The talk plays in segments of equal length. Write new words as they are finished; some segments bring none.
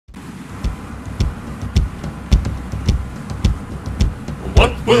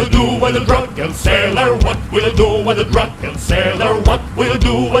What will it do with a drunken sailor? What will it do with a drunken sailor? What will it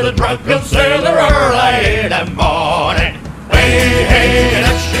do with a drunken sailor early in the morning? Way, hey, and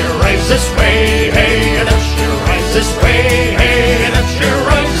up she rises, way, hey, and up she rises, way, hey, and up she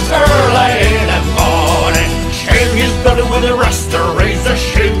rises early in the morning. Shave his belly with a rusty razor,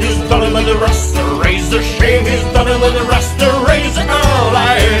 shave his belly with a rusty razor, shave his belly with a rusty razor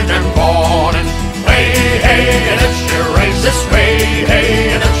early in the morning. Way, hey, and up she rises, way,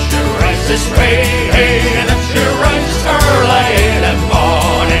 hey, and up she rises, way, hey, and up she rises early in the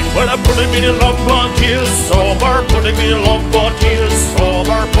morning. Well, I put him in a lump until he's sober, put him in a lump until he's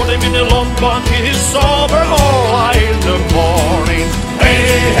sober, put him in a lump until he's sober early in the morning. Hey,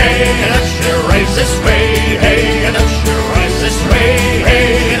 hey, and up she rises, way, hey, and up she rises, way,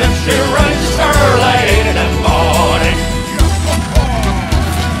 hey, and up she rises early in the morning.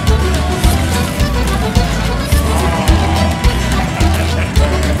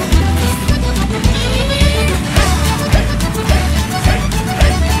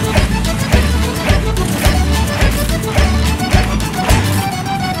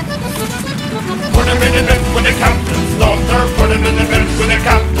 With the captain's daughter, put him in the bed with the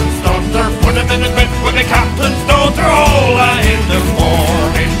captain's daughter, put him in the bed with the captain's daughter all in the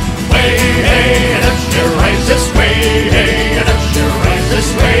morning. Way, hey, and up she rises, way, hey, and up she rises,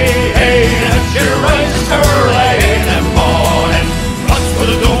 way, hey, and up she rises early in the morning. What's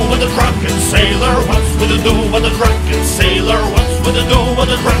with it do with a drunken sailor? What's with it do with a drunken sailor? What's with it do with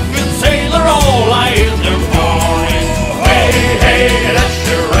a drunken sailor all in the morning? Way, hey, and up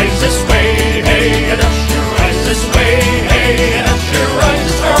she rises, way, hey, and up she rises, way, hey, and up she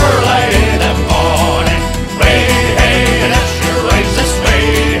rises early in the morning. Way, hey, and up she rises,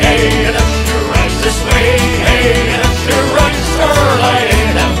 way, hey, and up she rises, way, hey, and up she rises early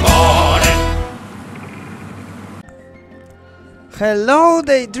in the morning. Hello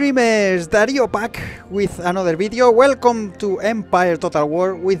Daydreamers, Dario back with another video. Welcome to Empire Total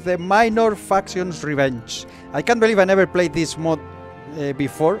War with the Minor Factions Revenge. I can't believe I never played this mod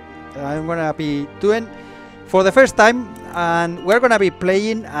before. I'm gonna be doing for the first time, and we're gonna be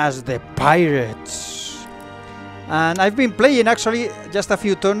playing as the pirates. And I've been playing actually just a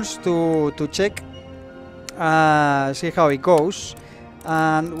few turns to check, see how it goes.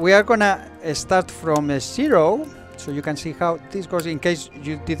 And we are gonna start from 0, so you can see how this goes in case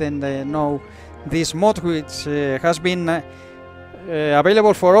you didn't know this mod, which has been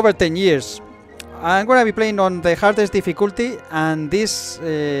available for over 10 years. I'm gonna be playing on the hardest difficulty, and this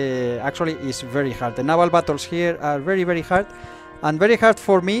actually is very hard. The naval battles here are very hard, and very hard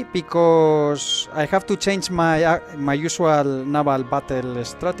for me because I have to change my usual naval battle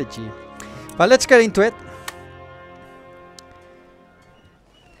strategy. But let's get into it.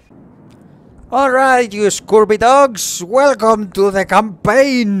 Alright, you scurvy dogs, welcome to the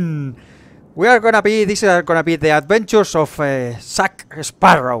campaign! These are gonna be the adventures of Zack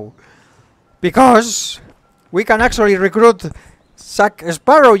SPARROW. Because we can actually recruit Zack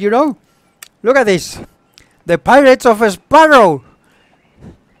SPARROW, you know? Look at this! The Pirates of Sparrow!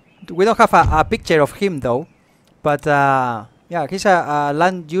 We don't have a picture of him though. But yeah, he's a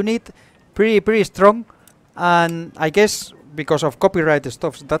land unit, pretty strong. And I guess because of copyright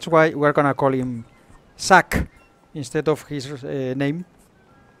stuff, that's why we're gonna call him Zack instead of his name.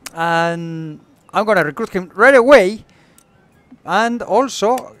 And I'm gonna recruit him right away. And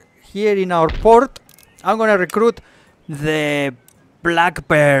also, here in our port, I'm gonna recruit the Black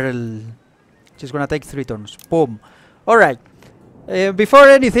Pearl. She's gonna take 3 turns. Boom. Alright. Before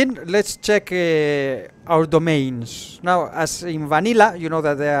anything, let's check our domains. Now, as in vanilla, you know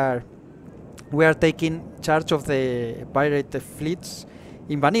that we are taking charge of the pirate fleets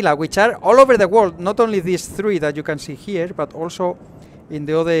in vanilla, which are all over the world. Not only these 3 that you can see here, but also in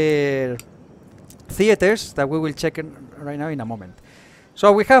the other theaters that we will check right now in a moment.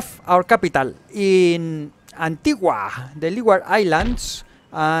 So we have our capital in Antigua, the Leeward Islands,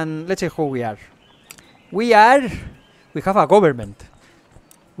 and let's see who we are. We have a government.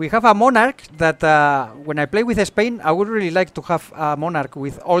 We have a monarch that when I play with Spain, I would really like to have a monarch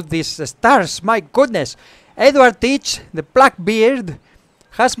with all these stars. My goodness, Edward Teach, the Blackbeard,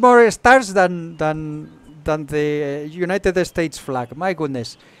 has more stars than the United States flag. My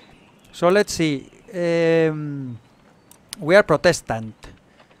goodness. So let's see. We are Protestant.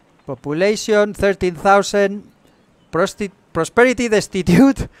 Population 13,000. Prosperity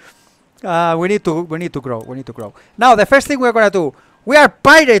destitute. We need to grow. Now the first thing we're gonna do. We are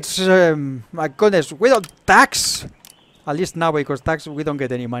pirates. My goodness, we don't tax. At least now, because tax we don't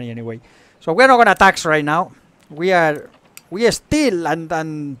get any money anyway. So we're not gonna tax right now. We steal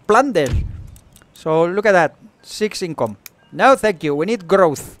and plunder. So look at that, 6 income. No, thank you. We need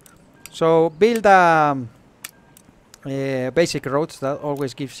growth. So build basic roads. That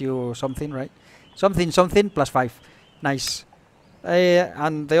always gives you something, right? Something, something, +5. Nice.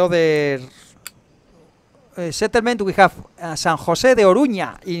 And the other settlement, we have San Jose de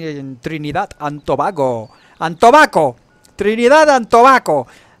Oruña in Trinidad and Tobago. And tobacco! Trinidad and Tobago.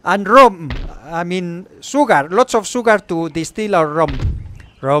 And rum. I mean, sugar. Lots of sugar to distill our rum.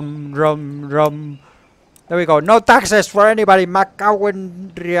 Rum, rum, rum. There we go. No taxes for anybody.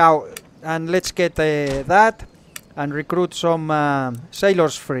 Macawen Riao. And let's get that. And recruit some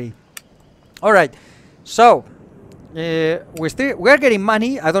sailors free. Alright. So, we are getting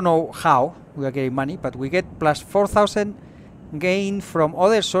money. I don't know how we are getting money, but we get +4,000 gain from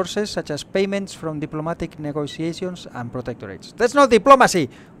other sources such as payments from diplomatic negotiations and protectorates. That's not diplomacy.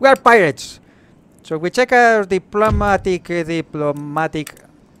 We are pirates. So we check our diplomatic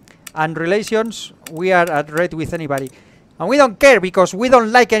and relations. We are at rate with anybody, and we don't care because we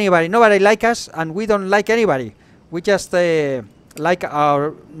don't like anybody. Nobody like us, and we don't like anybody. We just like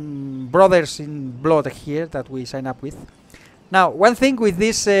our brothers in blood here that we sign up with. Now, one thing with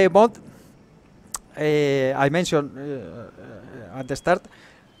this mod, I mentioned at the start,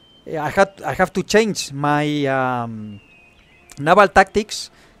 I have to change my naval tactics,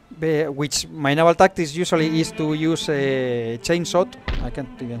 which my naval tactics usually is to use chainsaw. I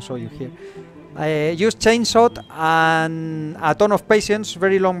can't even show you here. I use chainsaw and a ton of patience,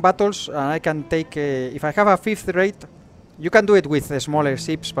 very long battles, and I can take, if I have a 5th rate, you can do it with smaller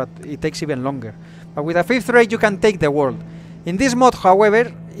ships, but it takes even longer. But with a 5th rate, you can take the world. In this mod,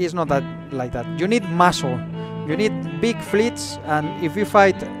 however, it's not that like that. You need muscle. You need big fleets, and if you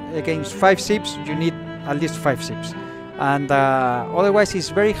fight against 5 ships, you need at least 5 ships. And otherwise, it's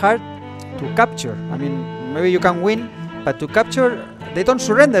very hard to capture. I mean, maybe you can win, but to capture, they don't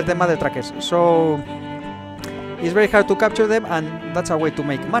surrender, the mother trackers. So it's very hard to capture them, and that's a way to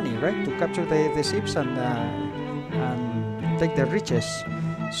make money, right? To capture the ships and take the riches.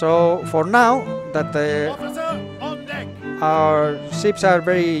 So for now, that our ships are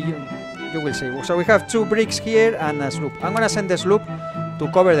very, you will see. So we have 2 bricks here and a sloop. I'm gonna send the sloop to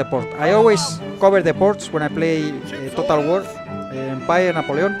cover the port. I always cover the ports when I play Total War, Empire,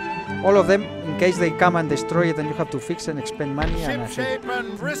 Napoleon, all of them, in case they come and destroy it, and you have to fix and expend money. And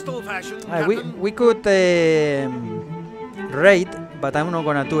we could raid, but I'm not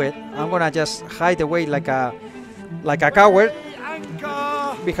gonna do it. I'm gonna just hide away like a coward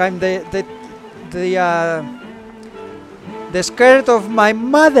behind the skirt of my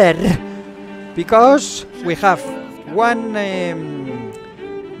mother, because we have one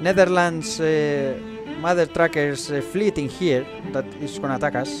Netherlands mother trackers fleet in here that is gonna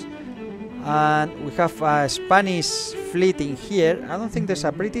attack us, and we have a Spanish fleet in here. I don't think there's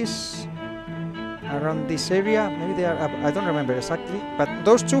a British around this area. Maybe they are, I don't remember exactly, but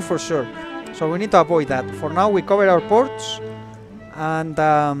those 2 for sure. So we need to avoid that. For now, we cover our ports, and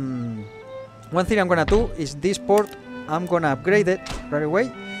one thing I'm gonna do is this port, I'm gonna upgrade it right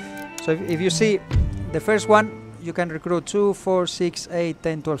away. So if you see the first one, you can recruit 2, 4, 6, 8,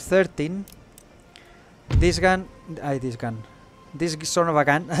 10, 12, 13. This gun, this son of a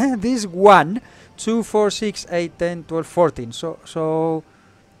gun, this one, 2, 4, 6, 8, 10, 12, 14. So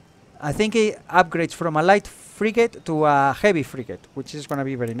I think it upgrades from a light frigate to a heavy frigate, which is gonna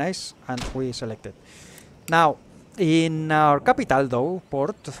be very nice, and we select it. Now, in our capital though,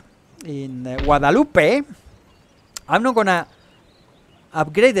 port, in Guadalupe, I'm not gonna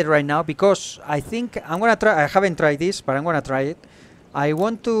upgrade it right now because I think I'm gonna try. I haven't tried this, but I'm gonna try it. I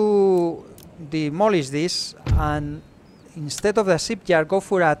want to demolish this, and instead of the shipyard, go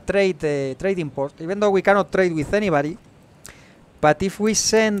for a trading port. Even though we cannot trade with anybody, but if we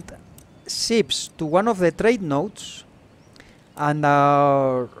send ships to one of the trade nodes, and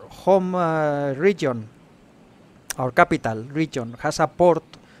our home region, our capital region, has a port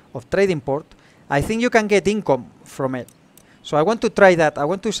of trading port, I think you can get income from it. So I want to try that. I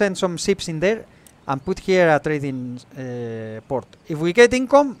want to send some ships in there and put here a trading port. If we get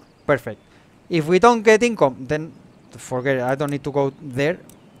income, perfect. If we don't get income, then forget it. I don't need to go there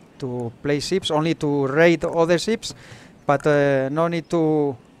to place ships, only to raid other ships, but no need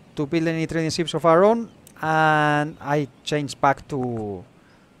to build any trading ships of our own. And I change back to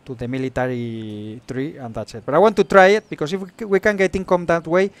the military tree, and that's it. But I want to try it because if we can get income that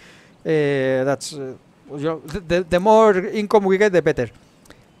way, that's the more income we get, the better.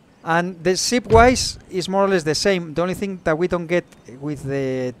 And the ship wise is more or less the same. The only thing that we don't get with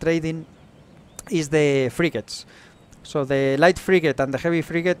the trading is the frigates. So the light frigate and the heavy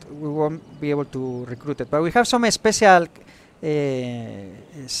frigate, we won't be able to recruit it. But we have some special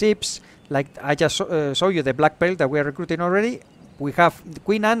ships like I just show you the Black Pearl that we are recruiting already. We have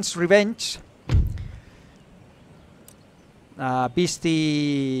Queen Anne's Revenge,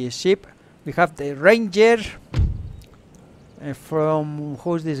 Beastie Ship. We have the Ranger from,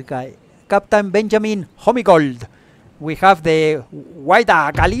 who's this guy? Captain Benjamin Homigold. We have the White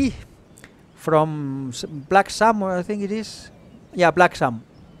Kali from Black Sam, I think it is. Yeah, Black Sam.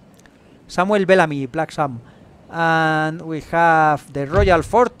 Samuel Bellamy, Black Sam. And we have the Royal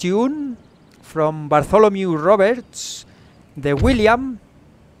Fortune from Bartholomew Roberts. The William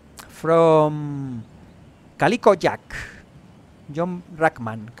from Calico Jack. John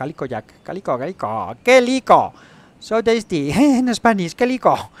Rackman. Calico Jack. Calico. Calico. So tasty. In Spanish,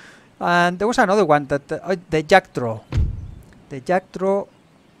 Calico. And there was another one that the Jackdraw. The Jackdraw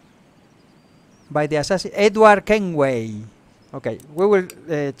by the assassin Edward Kenway. Okay, we will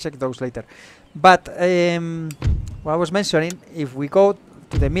check those later. But what I was mentioning, if we go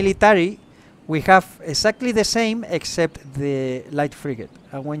to the military, we have exactly the same except the light frigate.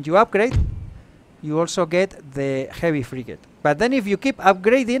 And when you upgrade, you also get the heavy frigate. But then if you keep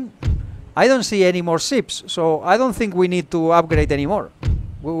upgrading, I don't see any more ships. So I don't think we need to upgrade anymore.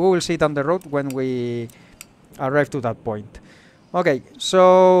 We will see it on the road when we arrive to that point. Okay,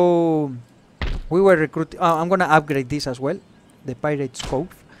 so we were recruiting. I'm gonna upgrade this as well, the Pirates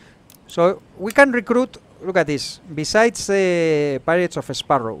Cove. So we can recruit. Look at this. Besides the Pirates of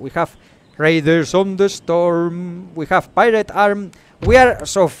Sparrow, we have Raiders on the Storm. We have Pirate Arm. We are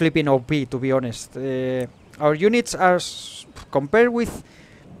so flipping OP, to be honest. Our units are compared with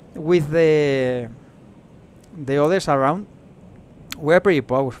the others around. We're pretty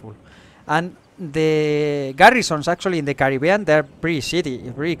powerful, and the garrisons actually in the Caribbean, they're pretty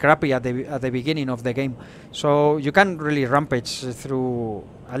shitty, pretty crappy at the beginning of the game. So you can really rampage through.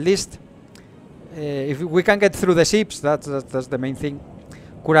 At least if we can get through the ships, that's the main thing.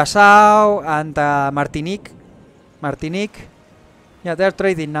 Curacao and Martinique, yeah, they're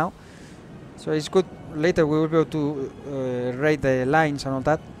trading now, so it's good. Later we will be able to raid the lines and all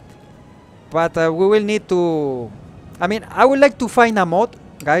that, but we will need to. I mean, I would like to find a mod,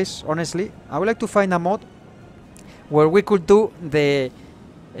 guys, honestly. I would like to find a mod where we could do the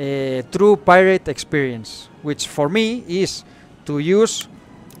true pirate experience, which for me is to use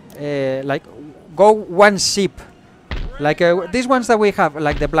like go one ship, like these ones that we have,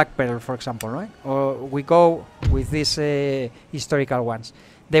 like the Black Pearl, for example, right? Or we go with these historical ones.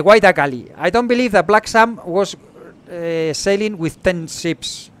 The White Kali. I don't believe that Black Sam was sailing with 10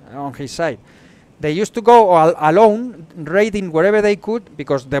 ships on his side. They used to go alone, raiding wherever they could,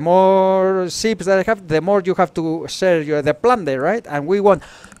 because the more ships that I have, the more you have to share the plunder, right? And we want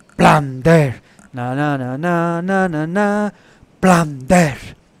plunder, plunder.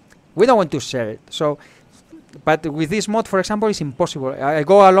 We don't want to share it. So, but with this mod, for example, it's impossible. I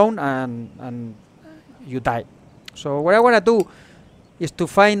go alone and you die. So what I want to do is to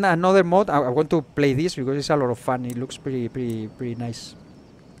find another mod. I want to play this because it's a lot of fun. It looks pretty nice.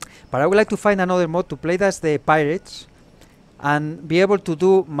 But I would like to find another mod to play as the pirates and be able to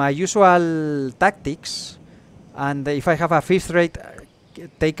do my usual tactics. And if I have a 5th rate,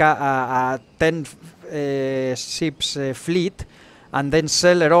 take a 10 ships fleet and then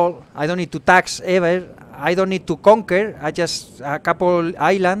sell it all. I don't need to tax ever. I don't need to conquer. I just a couple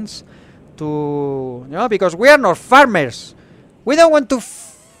islands to, you know, because we are not farmers. We don't want to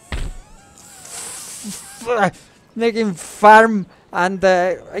make him farm and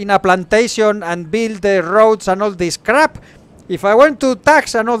in a plantation and build the roads and all this crap. If I want to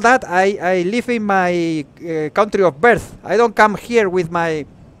tax and all that, I live in my country of birth. I don't come here with my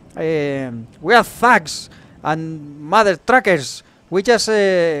we are thugs and mother truckers. We just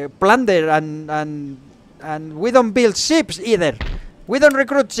plunder and we don't build ships either. We don't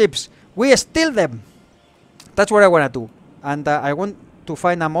recruit ships. We steal them. That's what I want to do, and I want to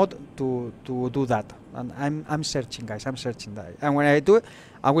find a mod to do that. And I'm searching, guys. I'm searching that. And when I do it,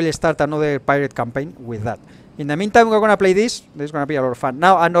 I will start another pirate campaign with that. In the meantime, we're gonna play this. This is gonna be a lot of fun.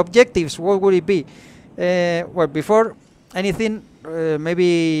 Now, and objectives. What would it be? Well, before anything,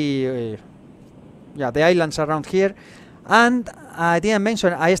 maybe yeah, the islands around here. And I didn't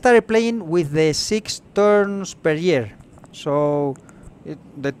mention, I started playing with the 6 turns per year. So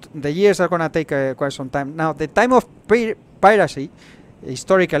the years are gonna take quite some time. Now, the time of piracy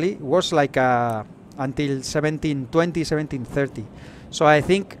historically was like until 1720, 1730. So I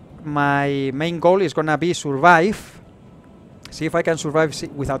think my main goal is gonna be survive. See if I can survive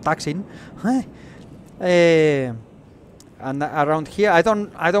without taxing. And around here, I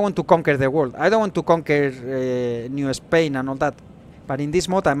don't want to conquer the world. I don't want to conquer New Spain and all that. But in this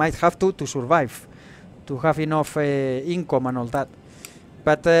mod, I might have to survive, to have enough income and all that.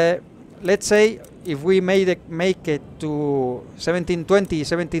 But let's say if we make it to 1720,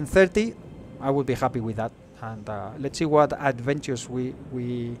 1730, I would be happy with that. And let's see what adventures we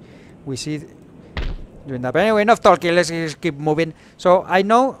see during that. But anyway, enough talking. Let's just keep moving. So I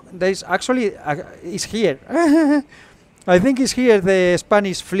know there's actually is here. I think it's here the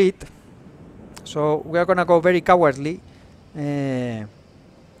Spanish fleet. So we are gonna go very cowardly.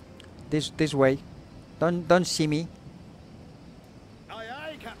 This way. Don't see me.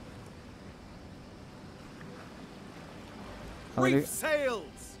 Aye, Captain. Reef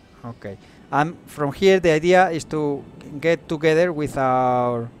sails. Okay. From here the idea is to get together with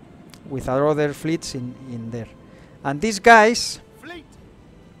our other fleets in there. And these guys Fleet.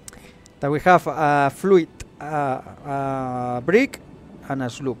 that we have a fleet, a brig and a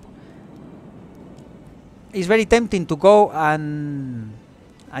sloop. It's very tempting to go, and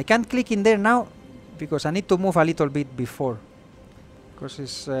I can't click in there now because I need to move a little bit before, because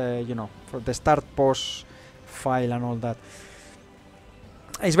it's you know, for the start pause file and all that.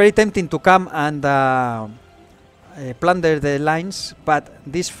 It's very tempting to come and plunder the lines, but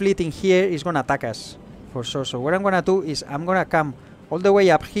this fleet in here is gonna attack us for sure. So what I'm gonna do is I'm gonna come all the way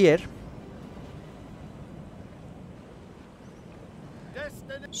up here.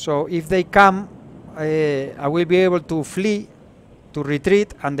 So if they come, I will be able to flee, to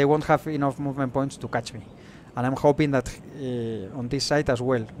retreat, and they won't have enough movement points to catch me. And I'm hoping that on this side as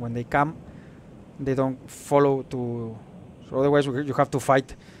well, when they come, they don't follow to. So otherwise, you have to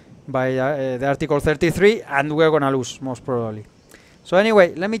fight by the Article 33, and we're gonna lose most probably. So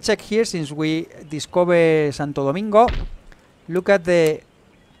anyway, let me check here since we discover Santo Domingo. Look at the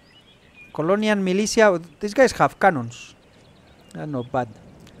Colonial Militia. These guys have cannons. That's not bad.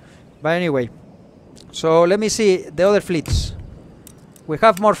 But anyway, so let me see the other fleets. We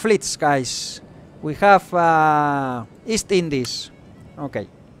have more fleets, guys. We have East Indies. Okay.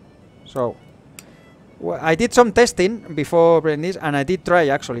 So I did some testing before bringing this, and I did try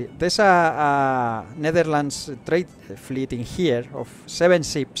actually. There's a Netherlands trade fleet in here of 7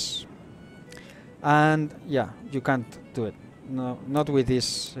 ships. And yeah, you can't do it. No, not with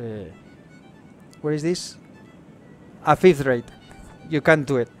this. Where is this? A 5th rate. You can't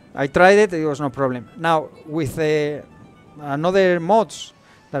do it. I tried it, it was no problem. Now, with another mods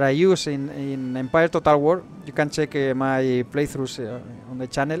that I use in Empire Total War, you can check my playthroughs on the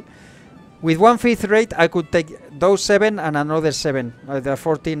channel. With 1/5 rate, I could take those 7 and another 7. The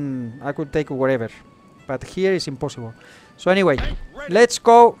 14, I could take wherever. But here is impossible. So anyway, let's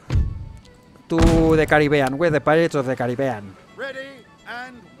go to the Caribbean. We're the Pirates of the Caribbean. Ready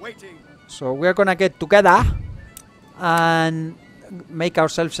and waiting. So we're gonna get together and make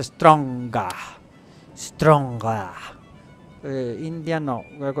ourselves stronger. India, no.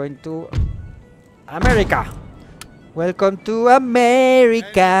 We're going to America. Welcome to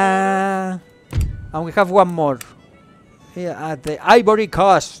America. And we have one more here at the Ivory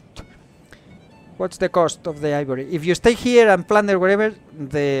Coast. What's the cost of the ivory? If you stay here and plunder wherever,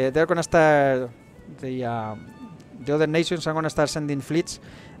 they're gonna start the other nations are gonna start sending fleets,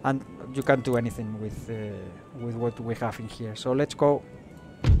 and you can't do anything with what we have in here. So let's go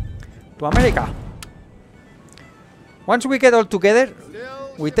to America. Once we get all together,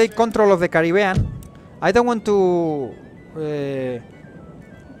 we take control of the Caribbean. I don't want to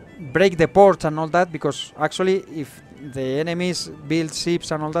break the ports and all that, because actually if the enemies build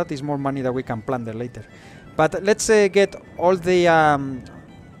ships and all that, is more money that we can plunder later. But let's get all the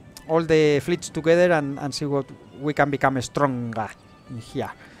fleets together and see what we can become stronger in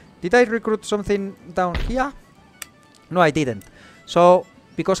here. Did I recruit something down here? No, I didn't. So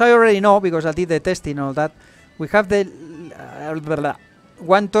because I already know, because I did the testing and all that, we have the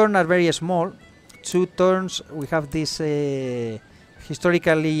 1 turn are very small. 2 turns we have this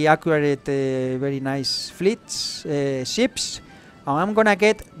historically accurate, very nice fleets, ships. And I'm gonna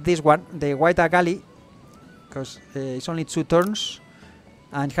get this one, the White Galley, because it's only 2 turns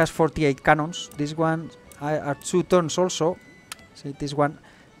and it has 48 cannons. This one are 2 turns also. See this one,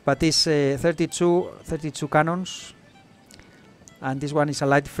 but it's 32 cannons. And this one is a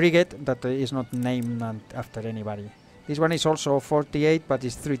light frigate that is not named after anybody. This one is also 48, but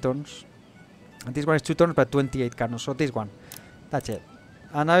it's 3 turns. And this one is 2 turns, but 28 cannons. So this one, that's it.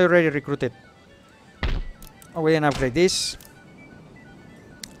 And I already recruited. Oh, we didn't upgrade this.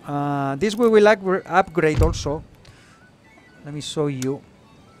 This we will upgrade also. Let me show you.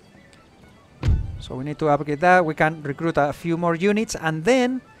 So we need to upgrade that. We can recruit a few more units, and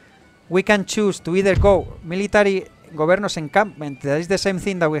then we can choose to either go military governor's encampment, that is the same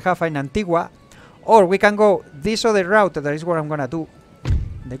thing that we have in Antigua, or we can go this other route, that is what I'm gonna do.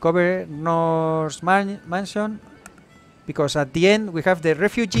 The governor's mansion. because at the end we have the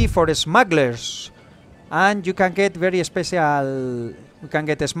refugee for smugglers, and you can get very special. We can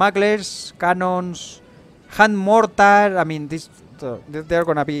get smugglers, cannons, hand mortar. I mean, this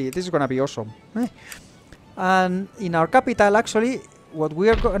is gonna be awesome. And in our capital, actually, what we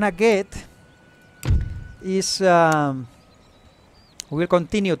are gonna get is we'll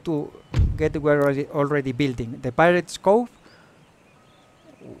continue to get. We're already building the Pirates Cove,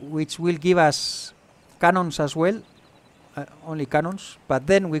 which will give us cannons as well. Only cannons, but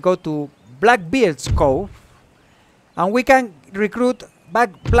then we go to Blackbeard's Cove, and we can recruit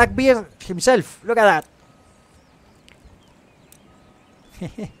Blackbeard himself. Look at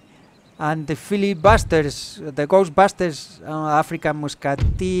that. And the filibusters, the ghostbusters, African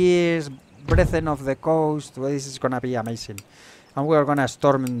musketeers, Brethren of the Coast. Well, this is gonna be amazing, and we are gonna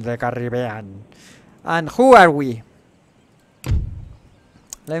storm the Caribbean. And who are we?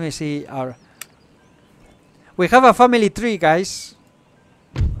 Let me see our. We have a family tree, guys.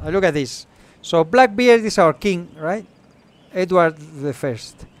 Look at this. So Blackbeard is our king, right? Edward the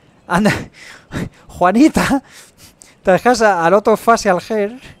First, and Juanita, that has a lot of facial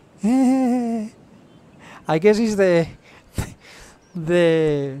hair. I guess is the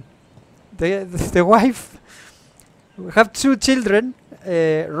wife. We have 2 children.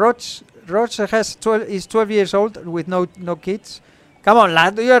 Roach is 12 years old with no kids. Come on,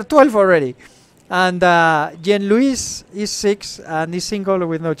 lad, you are 12 already. And Jean-Louis is 6 and is single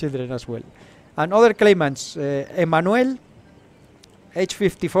with no children as well. And other claimants, Emmanuel, age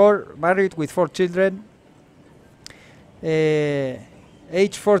 54, married with 4 children.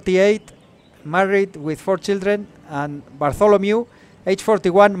 Age 48, married with 4 children. And Bartholomew, age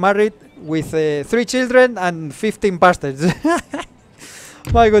 41, married with 3 children and 15 bastards.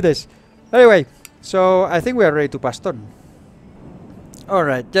 My goodness. Anyway, so I think we are ready to pass on.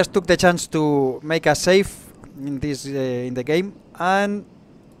 Alright, just took the chance to make a save in this in the game, and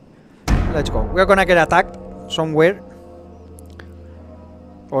let's go. We're gonna get attacked somewhere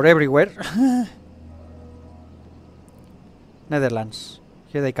or everywhere. Netherlands,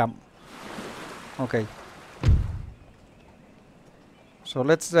 here they come. Okay, so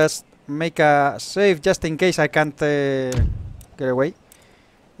let's just make a save just in case I can't get away.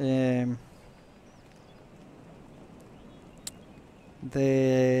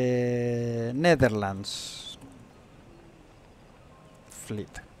 The Netherlands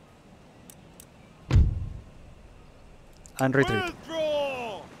fleet and retreat.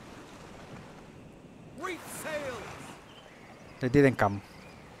 Withdraw! Reef sails! They didn't come.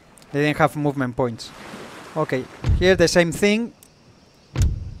 They didn't have movement points. Okay, here the same thing.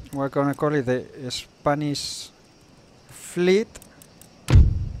 We're gonna call it the Spanish fleet.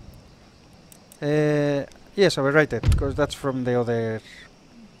 Yes, overrated, because that's from the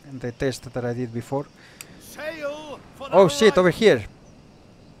test that I did before. Sail for the Oh shit, right. over here.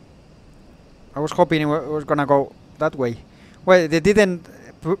 I was hoping it was gonna go that way. Well, they didn't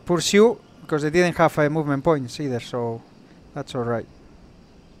pursue because they didn't have movement points either, so that's alright.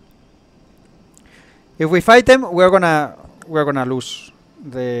 If we fight them, we're gonna lose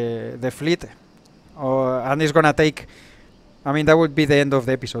the fleet, and it's gonna take. I mean, that would be the end of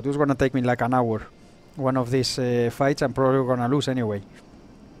the episode. It's gonna take me like an hour. One of these fights, I'm probably gonna lose anyway.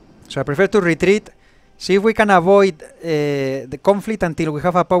 So I prefer to retreat, see if we can avoid the conflict until we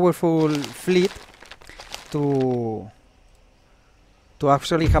have a powerful fleet to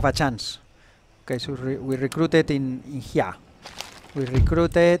actually have a chance. Okay, so we recruited in here. We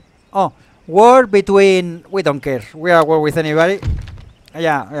recruited. Oh, war between. We don't care. We are at war with anybody.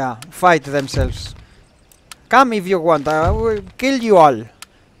 Yeah, fight themselves. Come if you want. We'll kill you all.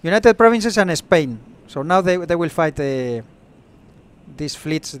 United Provinces and Spain. So now they will fight these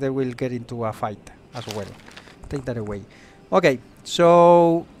fleets. They will get into a fight as well. Take that away. Okay,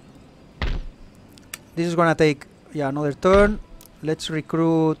 so this is gonna take another turn. Let's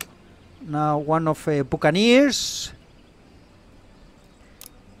recruit now one of Buccaneers.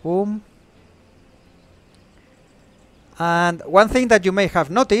 Boom. And one thing that you may have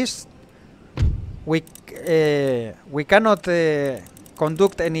noticed, we cannot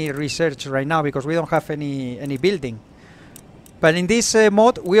conduct any research right now because we don't have any building. But in this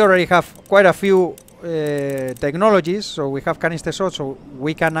mod, we already have quite a few technologies. So we have canister shots, so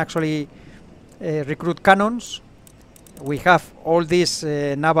we can actually recruit cannons. We have all these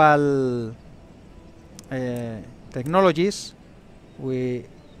naval technologies. We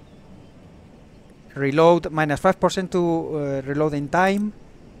reload -5% to reloading time.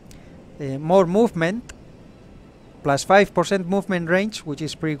 More movement. +5% movement range, which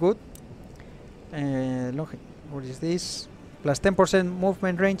is pretty good. Look, what is this? +10%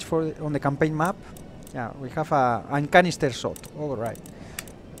 movement range on the campaign map. Yeah, we have a canister shot. All right.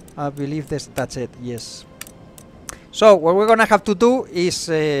 I believe that's it. Yes. So what we're gonna have to do is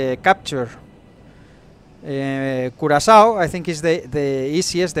capture Curacao. I think is the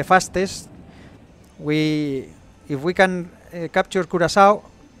easiest, the fastest. If we can capture Curacao,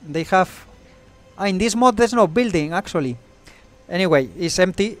 they have. In this mod, there's no building actually. Anyway, it's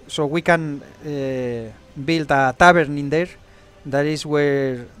empty, so we can build a tavern in there. That is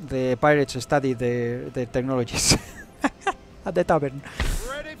where the pirates study their technologies. At the tavern.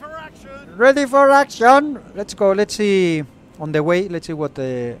 Ready for action. Ready for action! Let's go. Let's see on the way. Let's see what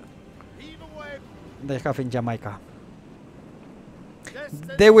Heave away. they have in Jamaica.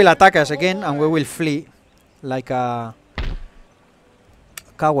 Destination They will attack us again, and we ahoy. will flee like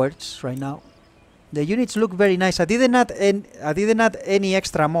cowards right now. The units look very nice. I didn't add any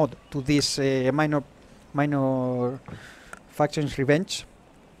extra mod to this minor factions revenge.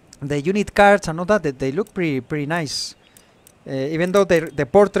 The unit cards and all that, they look pretty nice. Even though the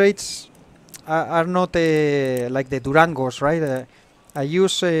portraits are not like the Durangos, right? I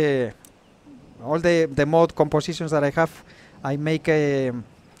use all the mod compositions that I have. I make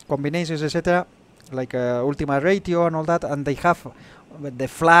combinations, etc. Like Ultima Ratio and all that, and they have the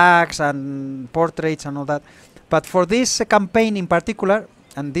flags and portraits and all that. But for this campaign in particular,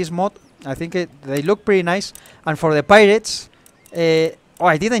 and this mod, I think they look pretty nice. And for the pirates, oh,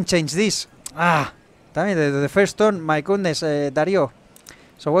 I didn't change this. Damn it, the first turn, my goodness, Dario.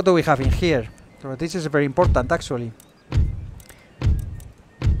 So what do we have in here? So this is very important, actually.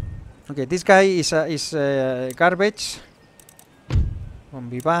 Okay, this guy is garbage.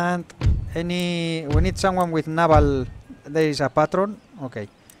 Zombie band. We need someone with naval. There is a patron. Okay.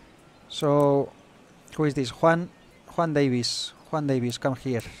 So who is this? Juan Davis. Juan Davis, come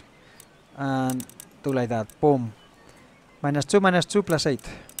here. And do like that. Boom. -2, +8.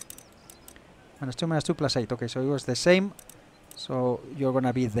 -2, +8. Okay, so it was the same. So you're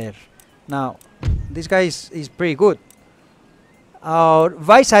gonna be there. Now, this guy is pretty good. Our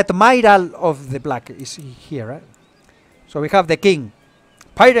Vice Admiral of the Black is here, right? So we have the King.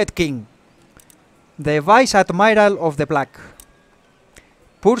 Pirate King. The Vice Admiral of the Black.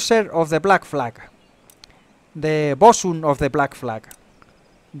 Purser of the Black Flag. The Bosun of the Black Flag.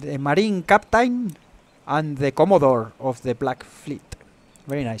 The Marine Captain. And the Commodore of the Black Fleet.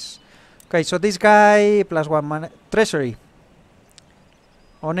 Very nice. Okay, so this guy +1 treasury.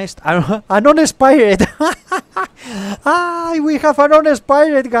 Honest, an honest pirate. We have an honest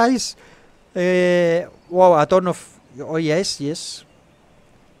pirate, guys. Wow, a ton of. Oh yes, yes.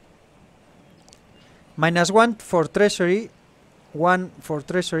 -1 for treasury, 1 for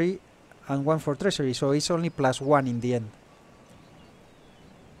treasury, and 1 for treasury. So it's only +1 in the end.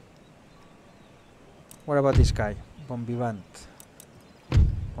 What about this guy? Bombivant,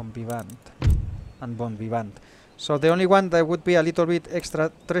 and Bombivant. So the only one that would be a little bit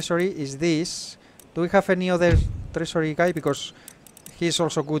extra treasury is this. Do we have any other treasury guy? Because he's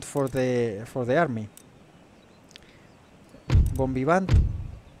also good for the army. Bombivant,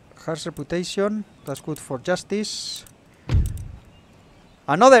 harsh reputation. That's good for justice.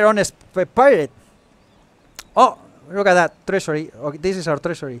 Another honest pirate. Oh, look at that treasury. Okay, this is our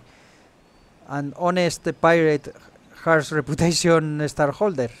treasury. An honest pirate, harsh reputation star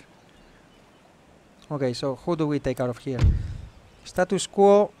holder. Okay, so who do we take out of here? Status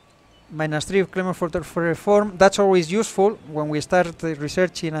quo, -3 claimant for reform. That's always useful when we start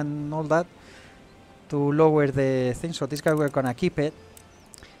researching and all that to lower the thing. So this guy we're gonna keep it.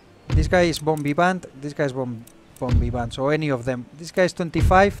 This guy is Bombivant. This guy is Bombivant. So any of them. This guy is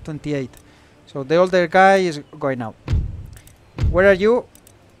 25, 28. So the older guy is going out. Where are you?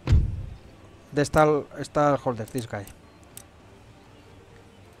 The stall holder. This guy.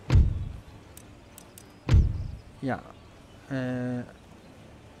 Yeah.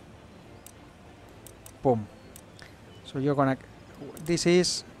 Boom. So you're gonna. This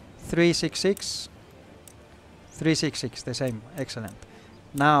is 366. 366. The same. Excellent.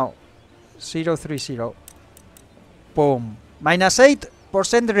 Now 030. Boom.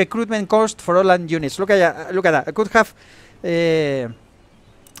 -8% recruitment cost for all land units. Look at that. I could have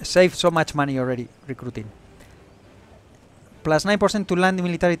saved so much money already recruiting. +9% to land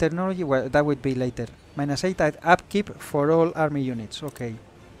military technology. Well, that would be later. -8 at upkeep for all army units. Okay.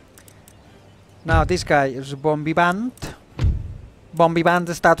 Now this guy is Bombivant.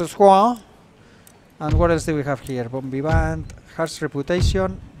 Bombivant status quo. And what else do we have here? Bombivant, harsh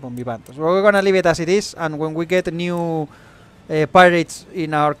reputation, Bombivant. So we're gonna leave it as it is, and when we get new pirates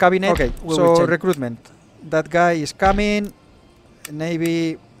in our cabinet, okay. So recruitment. That guy is coming.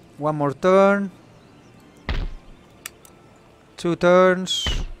 Navy, one more turn. 2 turns.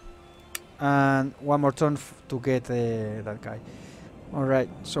 and one more turn to get that guy. Alright,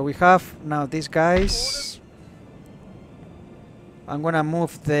 so we have now these guys. I'm gonna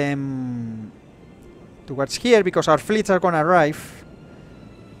move them towards here because our fleets are gonna arrive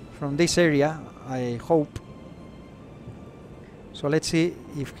from this area, I hope. So let's see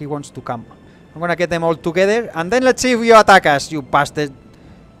if he wants to come. I'm gonna get them all together and then let's see if you attack us, you bastard.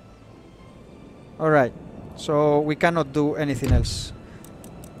 Alright, so we cannot do anything else.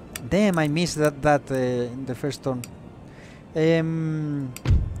 Damn, I missed that in the first turn.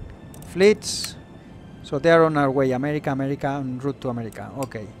 Fleets. So they are on our way. America, en route to America.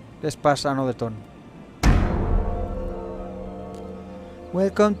 Okay, let's pass another turn.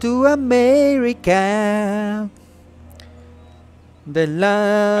 Welcome to America, the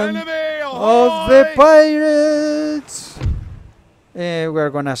land Enemy of the pirates. We're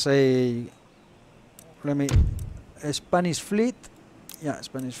gonna say, let me, Spanish fleet. Yeah,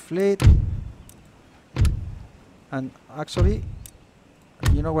 Spanish fleet. And actually,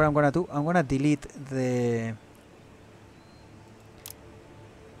 you know what I'm gonna do? I'm gonna delete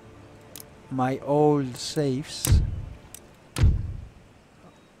my old saves.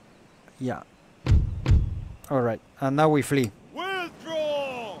 Yeah. Alright, and now we flee.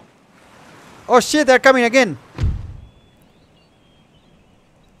 Withdraw! Oh shit, they're coming again!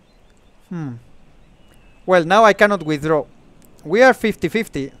 Well, now I cannot withdraw. We are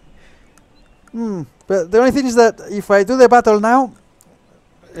 50-50. But the only thing is that if I do the battle now,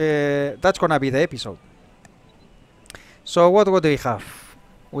 that's gonna be the episode. So what do we have?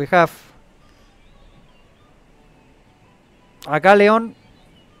 We have a galleon,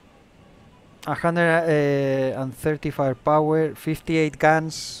 130 firepower, 58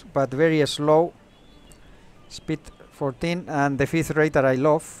 guns, but very slow, speed 14, and the 5th rate that I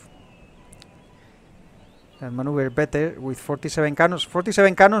love. And maneuver better with 47 cannons.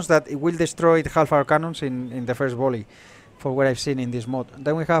 47 cannons that it will destroy half our cannons in the first volley, for what I've seen in this mod.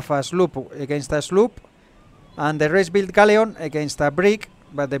 Then we have a sloop against a sloop, and the race built galleon against a brig,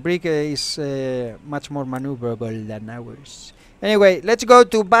 but the brig is much more maneuverable than ours. Anyway, let's go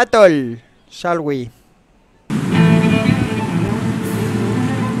to battle, shall we?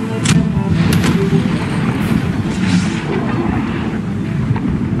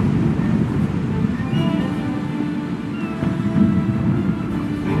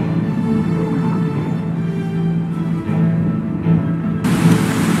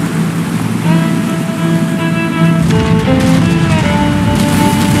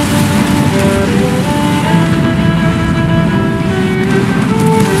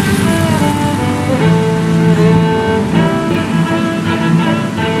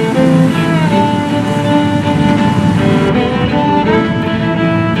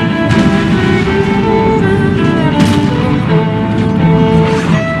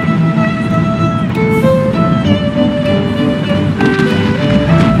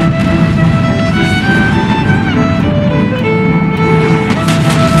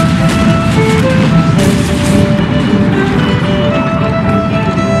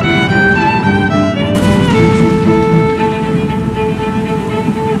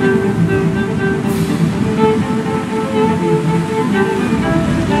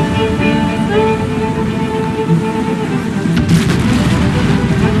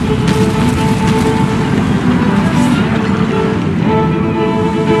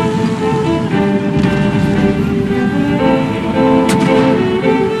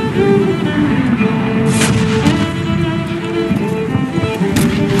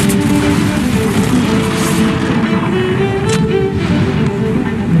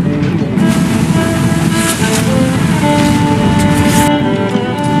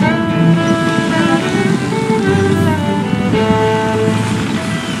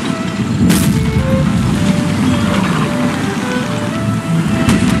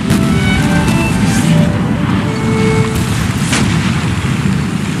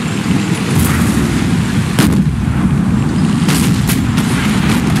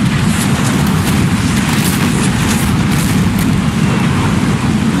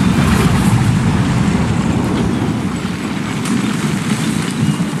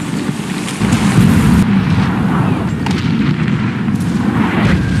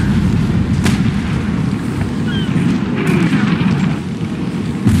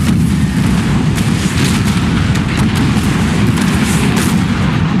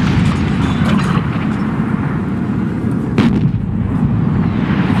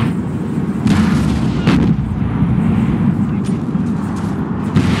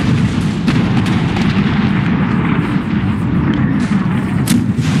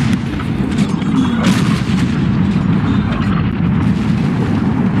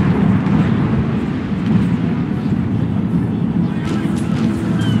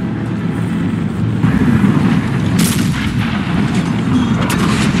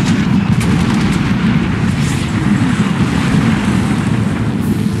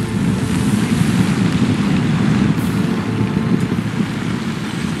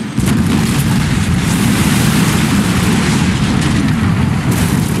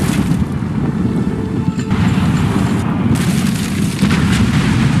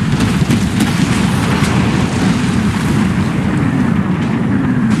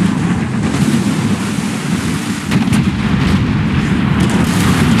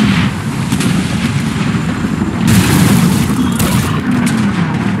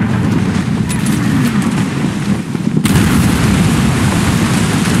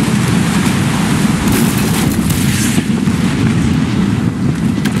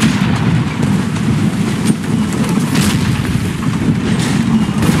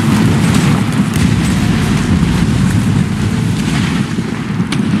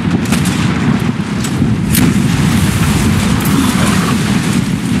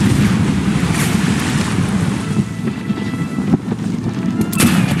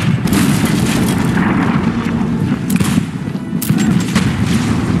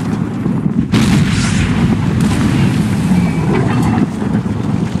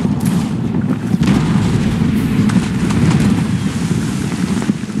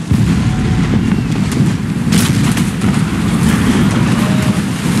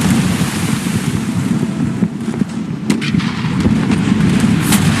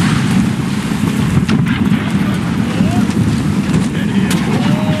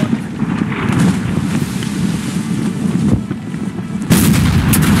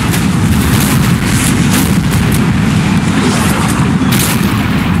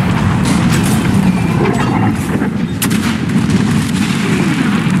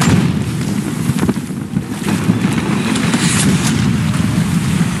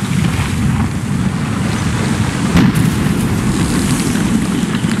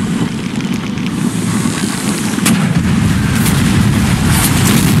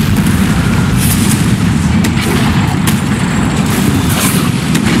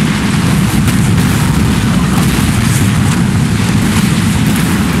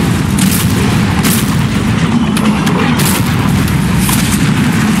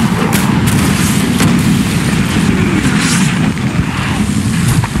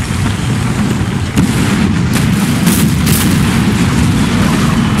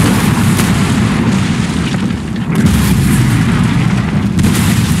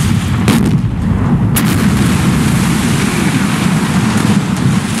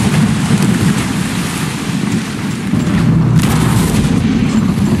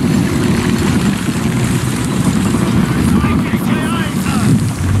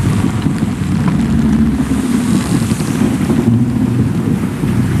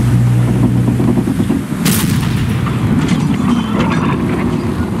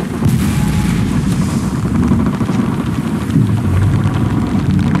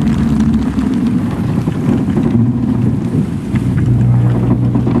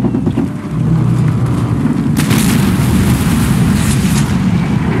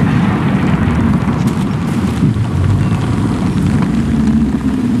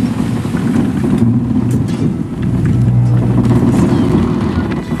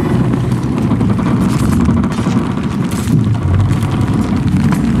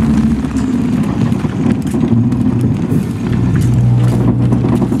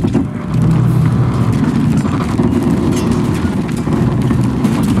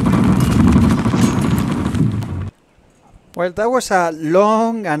 Well, that was a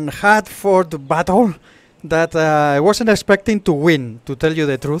long and hard-fought battle that I wasn't expecting to win, to tell you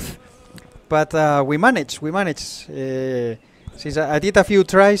the truth. But we managed. Since I did a few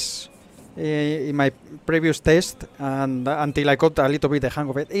tries in my previous test, and until I got a little bit the hang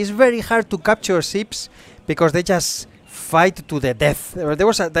of it. It's very hard to capture ships because they just fight to the death. There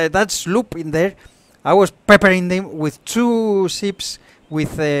was that sloop in there. I was peppering them with 2 ships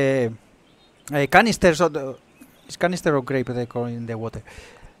with canisters of it's canister of grape they call in the water.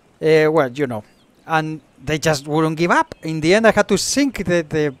 Well, you know, and they just wouldn't give up. In the end, I had to sink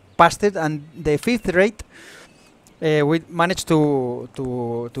the bastard, and the 5th rate. We managed to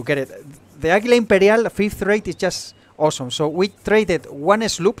get it. The Águila Imperial 5th rate is just awesome. So we traded 1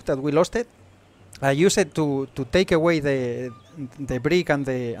 sloop that we lost it. I used it to take away the brig and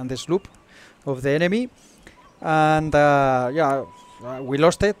the sloop of the enemy, and yeah, we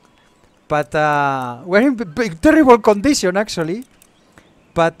lost it. But we're in terrible condition actually.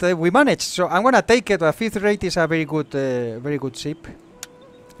 But we managed. So I'm gonna take it. A 5th rate is a very good ship.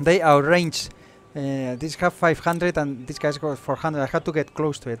 They outrange. These have 500 and these guys got 400. I had to get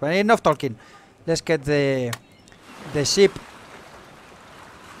close to it. But enough talking. Let's get the ship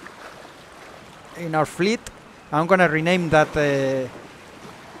in our fleet. I'm gonna rename that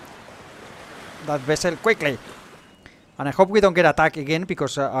vessel quickly. And I hope we don't get attacked again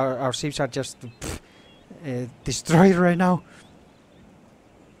because our ships are just destroyed right now.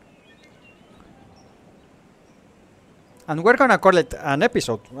 And we're gonna call it an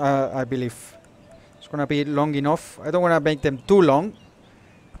episode, I believe. It's gonna be long enough. I don't wanna make them too long.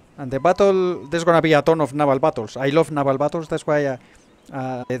 And the battle, there's gonna be a ton of naval battles. I love naval battles, that's why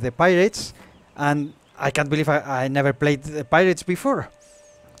the pirates. And I can't believe I never played the pirates before.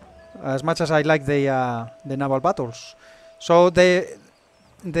 As much as I like the naval battles. So the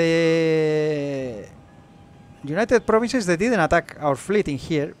United Provinces, they didn't attack our fleet in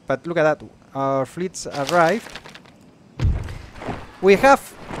here, but look at that. Our fleets arrived. We have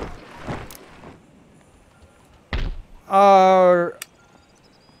our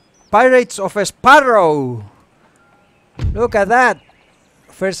Pirates of Sparrow. Look at that.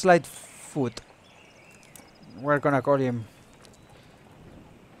 First light foot. We're gonna call him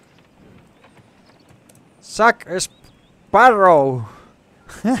Zack SPARROW.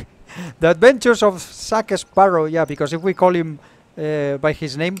 The Adventures of Zack SPARROW. Yeah, because if we call him by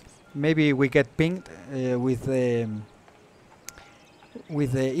his name, maybe we get pinged with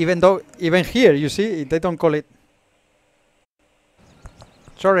even here, you see, they don't call it.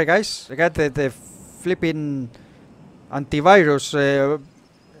 Sorry guys, I got the flipping antivirus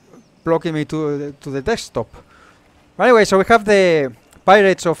blocking me to the desktop. Anyway, so we have the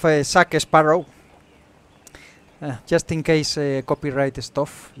Pirates of Zack SPARROW. Just in case copyright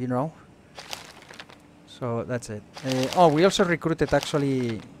stuff, you know. So that's it. Oh, we also recruited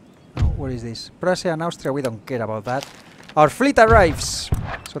actually. Oh, what is this? Prussia and Austria. We don't care about that. Our fleet arrives.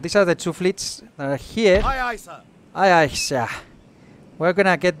 So these are the 2 fleets that are here. Aye, aye, sir. Aye, aye, sir. We're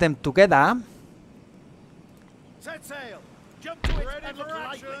gonna get them together. Set sail. Jump to it. Ready for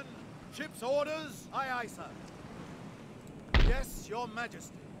action. Ship's orders. Aye, aye, sir. Yes, Your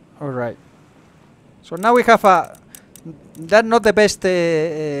Majesty. All right. So now we have they're not the best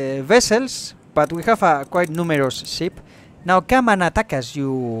vessels, but we have a quite numerous ship. Now come and attack us,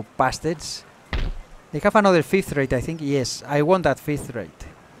 you bastards. They have another 5th rate, I think. Yes, I want that 5th rate.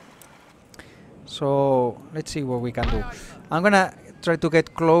 So let's see what we can do. I'm gonna try to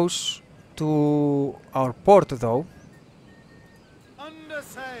get close to our port, though. Under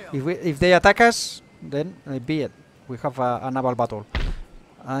sail. If they attack us, then be it. We have a naval battle.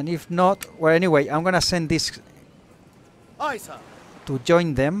 And if not, well, anyway, I'm gonna send this Aye, sir. to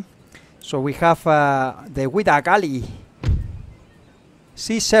join them. So we have the Widagali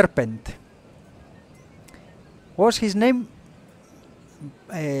Sea Serpent. What's his name?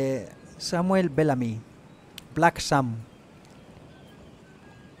 Samuel Bellamy. Black Sam.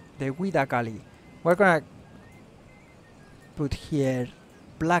 The Widagali. We're gonna put here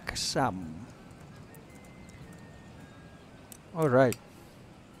Black Sam. Alright.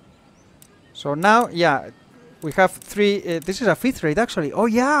 So now, yeah, we have 3. This is a 5th rate actually. Oh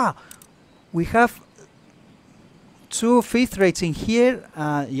yeah! We have 2 5th rates in here.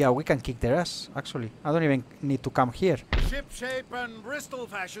 Yeah, we can kick their ass actually. I don't even need to come here. Ship shape and Bristol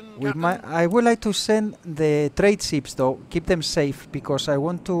fashion. I would like to send the trade ships though. Keep them safe because I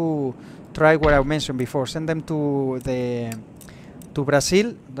want to try what I mentioned before. Send them to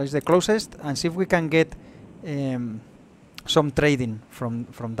Brazil. That's the closest, and see if we can get some trading from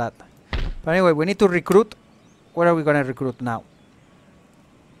that. But anyway, we need to recruit. Where are we gonna recruit now?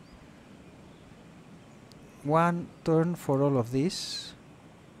 one turn for all of this.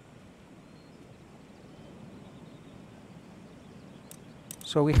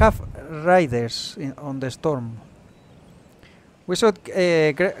 So we have riders on the storm. We should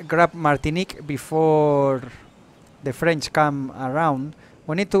grab Martinique before the French come around.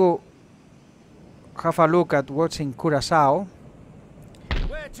 We need to have a look at what's in Curaçao.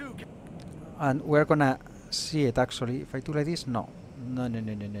 Where to? And we're gonna see it actually. If I do like this, no. No.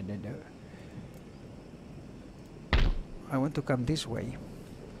 I want to come this way.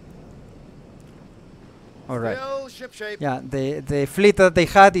 Alright. Still ship shape. Yeah, the fleet that they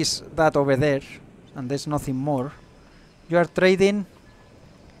had is that over there. And there's nothing more. You are trading.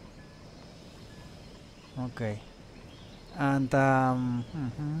 Okay. And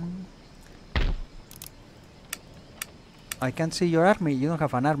I can see your army. You don't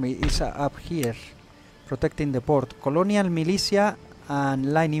have an army. It's up here, protecting the port. Colonial militia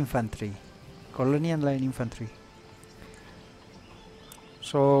and line infantry. Colonial line infantry.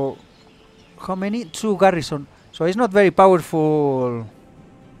 So, how many? 2 garrison. So it's not very powerful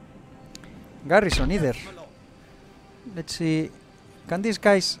garrison either. Let's see. Can these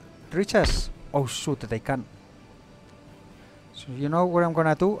guys reach us? Oh shoot, they can. So you know what I'm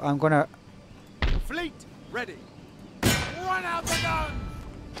gonna do? I'm gonna Fleet ready. Run out the guns.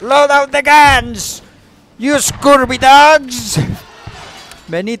 load out the guns! You scurvy dogs!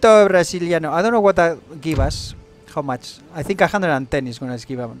 Benito Brasiliano. I don't know what that give us. How much? I think 110 is gonna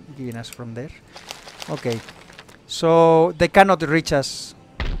giving us from there. Okay. So they cannot reach us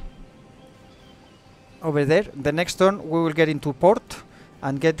over there. The next turn we will get into port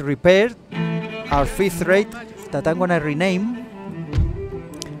and get repaired. Our 5th rate that I'm gonna rename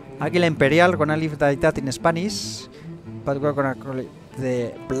Águila Imperial. Gonna leave that in Spanish, but we're gonna call it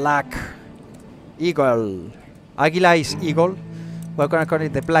the Black Eagle. Águila is eagle. We're gonna call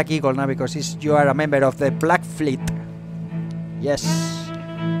it the Black Eagle now because you are a member of the Black Fleet. Yes.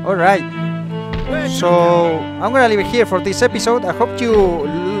 Alright. So I'm gonna leave it here for this episode. I hope you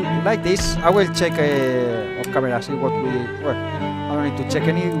like this. I will check off camera, see what we... Well, I don't need to check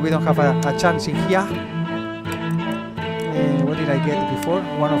any. We don't have a chance in here. What did I get before?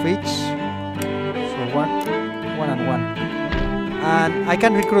 1 of each. So 1 and 1. And I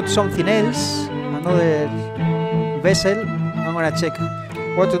can recruit something else. Another vessel. I'm gonna check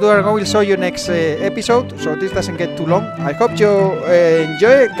what to do, and I will show you next episode, so this doesn't get too long. I hope you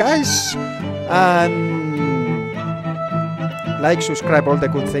enjoy it, guys, and like, subscribe, all the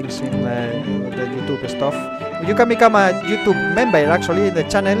good things in the YouTube stuff. You can become a YouTube member actually in the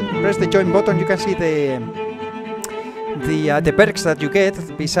channel. Press the join button. You can see the perks that you get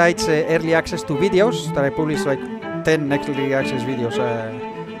besides early access to videos that I publish, like 10 early access videos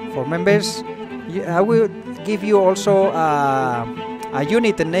for members. I will give you also a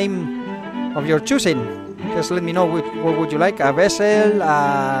unit, a name of your choosing. Just let me know what would you like, a vessel,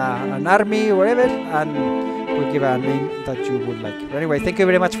 an army, whatever, and we'll give a name that you would like. But anyway, thank you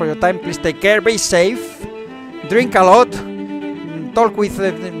very much for your time. Please take care, be safe, drink a lot, talk with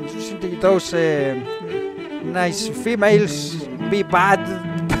those nice females, be bad,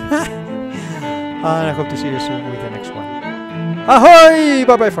 and I hope to see you soon with the next one. Ahoy!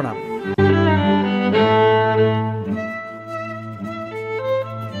 Bye bye for now.